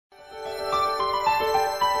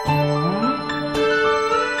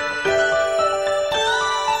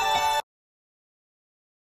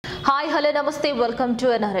Hello నమస్తే welcome to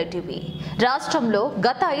NRI TV. రాష్ట్రంలో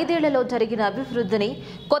గత 5 ఏళ్లలో జరిగిన అభివృద్ధిని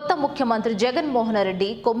కొత్త ముఖ్యమంత్రి జగన్మోహన్ రెడ్డి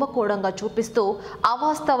కొమ్మకోడంగా చూపిస్తూ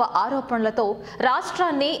అవాస్తవ ఆరోపణలతో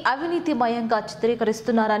రాష్ట్రాన్ని అవినీతిమయంగా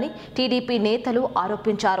చిత్రీకరిస్తున్నారని TDP నేతలు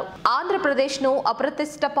ఆరోపించారు. ఆంధ్రప్రదేశ్ను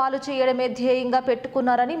అప్రతిష్ట పాలు చేయడమే ధ్యేయంగా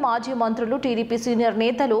పెట్టుకున్నారని మాజీ మంత్రులు TDP సీనియర్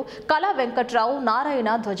నేతలు కళా వెంకట్రావు నారాయణ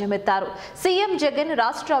ధ్వజమెత్తారు. సీఎం జగన్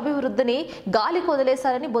రాష్ట్ర అభివృద్ధిని గాలి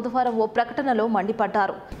కొదిలేశారని బుధవారం ఓ ప్రకటనలో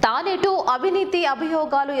మండిపడ్డారు. తానేటు అవినీతి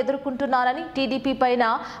అభియోగాలు ఎదుర్కొంటున్నారని TDP పైన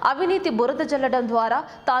అవినీతి బురద జల్లడం ద్వారా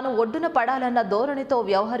తాను ఒడ్డున పడాలన్న ధోరణితో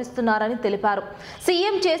వ్యవహరిస్తున్నారని తెలిపారు.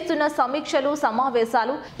 సీఎం చేస్తున్న సమీక్షలు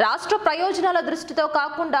సమావేశాలు రాష్ట్ర ప్రయోజనాల దృష్టితో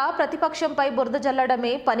కాకుండా ప్రతిపక్షంపై బురద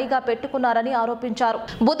జల్లడమే పనిగా పెట్టుకున్నారని ఆరోపించారు.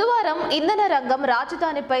 బుధవారం ఇంధన రంగం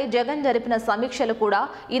రాజధానిపై జగన్ జరిపిన సమీక్షలు కూడా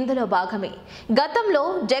ఇందులో భాగమే. గతంలో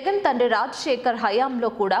జగన్ తండ్రి రాజశేఖర్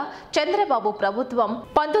హయాంలో కూడా చంద్రబాబు ప్రభుత్వం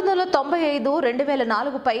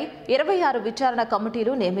 1995-2004పై 26 విచారణ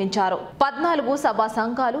కమిటీలు నియమించారు. 14 సభా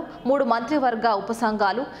సంఘాలు, 3 మంత్రివర్గ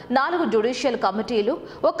ఉపసంఘాలు, 4 జ్యుడిషియల్ కమిటీలు,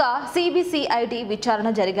 ఒక CBCID విచారణ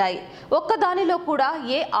జరిగాయి. ఒక్కదానిలో కూడా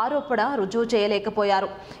ఏ ఆరోపణ రుజువు చేయలేకపోయారు.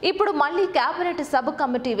 ఇప్పుడు మళ్లీ కేబినెట్ సబ్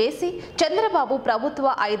కమిటీ వేసి చంద్రబాబు ప్రభుత్వ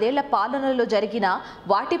 5 ఏళ్ల పాలనలో జరిగిన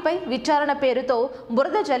వాటిపై విచారణ పేరుతో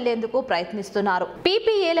బురద జల్లేందుకు ప్రయత్నిస్తున్నారు.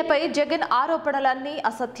 PPAలపై జగన్ ఆరోపణలన్నీ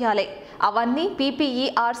అసత్యాలే. అవన్నీ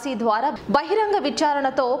PPERC ద్వారా బహిరంగ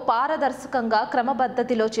విచారణతో పారదర్శకంగా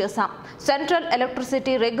క్రమపద్ధతిలో చేశాం. సెంట్రల్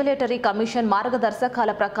ఎలక్ట్రిసిటీ రెగ్యులేటరీ కమిషన్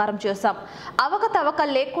మార్గదర్శకాల ప్రకారం చేశాం.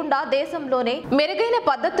 అవకతవకలు లేకుండా దేశంలోనే మెరుగైన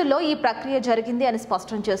పద్ధతుల్లో ఈ ప్రక్రియ జరిగింది అని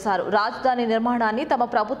స్పష్టం చేశారు. రాజధాని నిర్మాణాన్ని తమ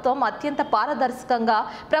ప్రభుత్వం అత్యంత పారదర్శకంగా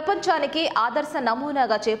ప్రపంచానికి ఆదర్శ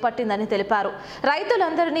నమూనాగా చేపట్టిందని తెలిపారు.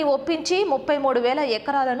 రైతులందరినీ ఒప్పించి 33,000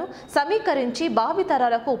 ఎకరాలను సమీకరించి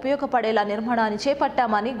భావితరాలకు ఉపయోగపడేలా నిర్మాణాన్ని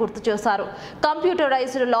చేపట్టామని గుర్తు చేశారు.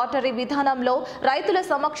 కంప్యూటరైజ్డ్ లాటరీ విధానంలో రైతుల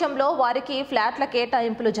సమక్షంలో వారికి ఫ్లాట్ల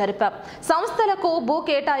కేటాయింపులు జరిపాం. సంస్థలకు భూ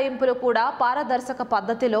కేటాయింపులు కూడా పారదర్శక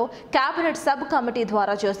పద్ధతిలో కేబినెట్ సబ్ కమిటీ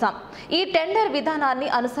ద్వారా చేశాం. ఈ టెండర్ విధానాన్ని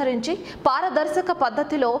అనుసరించి పారదర్శక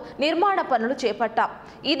పద్ధతిలో నిర్మాణ పనులు చేపట్టాం.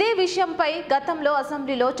 ఇదే విషయంపై గతంలో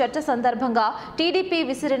అసెంబ్లీలో చర్చ సందర్భంగా TDP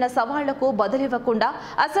విసిరిన సవాళ్లకు బదులివ్వకుండా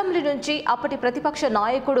అసెంబ్లీ నుంచి అప్పటి ప్రతిపక్ష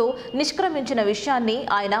నాయకుడు నిష్క్రమించిన విషయాన్ని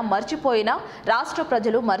ఆయన మర్చిపోయినా రాష్ట్ర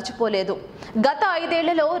ప్రజలు మర్చిపోలేదు. గత 5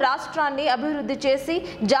 ఏళ్లలో రాష్ట్రాన్ని అభివృద్ధి చేసి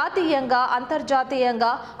జాతీయంగా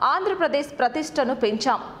అంతర్జాతీయంగా ఆంధ్రప్రదేశ్ ప్రతిష్టను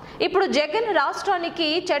పెంచాం. ఇప్పుడు జగన్ రాష్ట్రానికి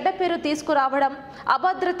చెడ్డ పేరు తీసుకురావడం,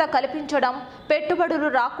 అభద్రత కల్పించడం, పెట్టుబడులు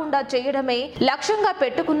రాకుండా చేయడమే లక్ష్యంగా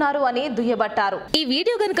పెట్టుకున్నారు అని దుయ్యబట్టారు. ఈ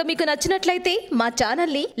వీడియో గనుక మీకు నచ్చినట్లయితే మా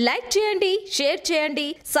ఛానల్ ని లైక్ చేయండి, షేర్ చేయండి,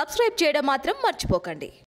 సబ్స్క్రైబ్ చేయడం మాత్రం మర్చిపోకండి.